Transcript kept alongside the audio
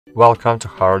Welcome to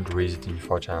Hard Reset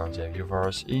Info channel, dear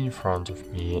viewers. In front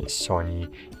of me is Sony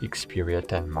Xperia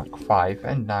 10 Mark V,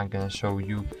 and now I'm gonna show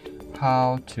you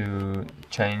how to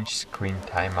change screen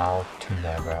timeout to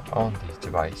never on this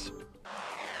device.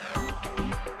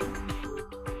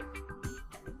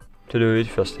 To do it,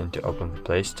 first you need to open the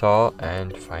Play Store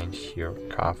and find here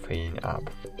Caffeine app.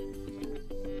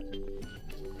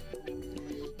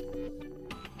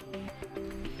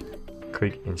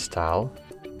 Click Install.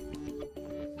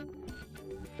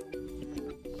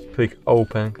 Click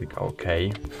Open, click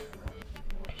OK.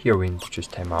 Here we need to choose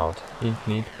Timeout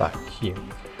Infinite, but here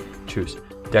choose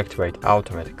Deactivate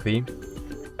Automatically,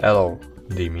 Allow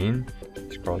Dimming,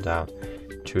 scroll down,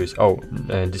 choose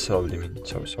Disallow Dimming,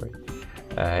 so sorry.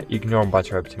 Ignore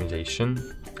Battery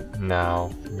Optimization.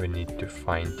 Now we need to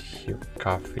find here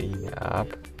Caffeine app,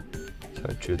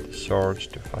 so choose the source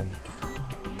to find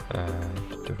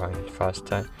it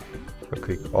faster. So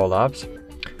click All Apps.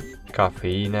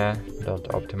 Caffeine, don't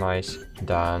optimize,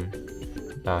 done.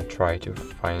 Now try to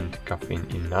find caffeine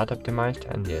in not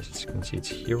optimized, and yes, as you can see it's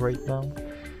here right now,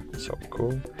 so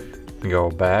cool. Go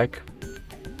back,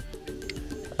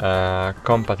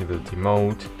 compatibility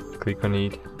mode, click on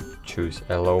it, choose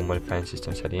allow modifying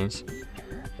system settings,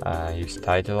 use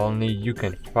title only. You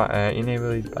can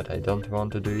enable it, but I don't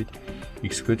want to do it.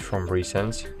 Exclude from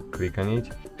recents, click on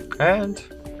it, and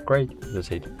great, that's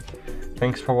it.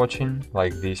 Thanks for watching,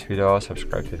 like this video,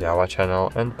 subscribe to our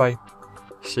channel, and bye.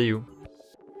 See you.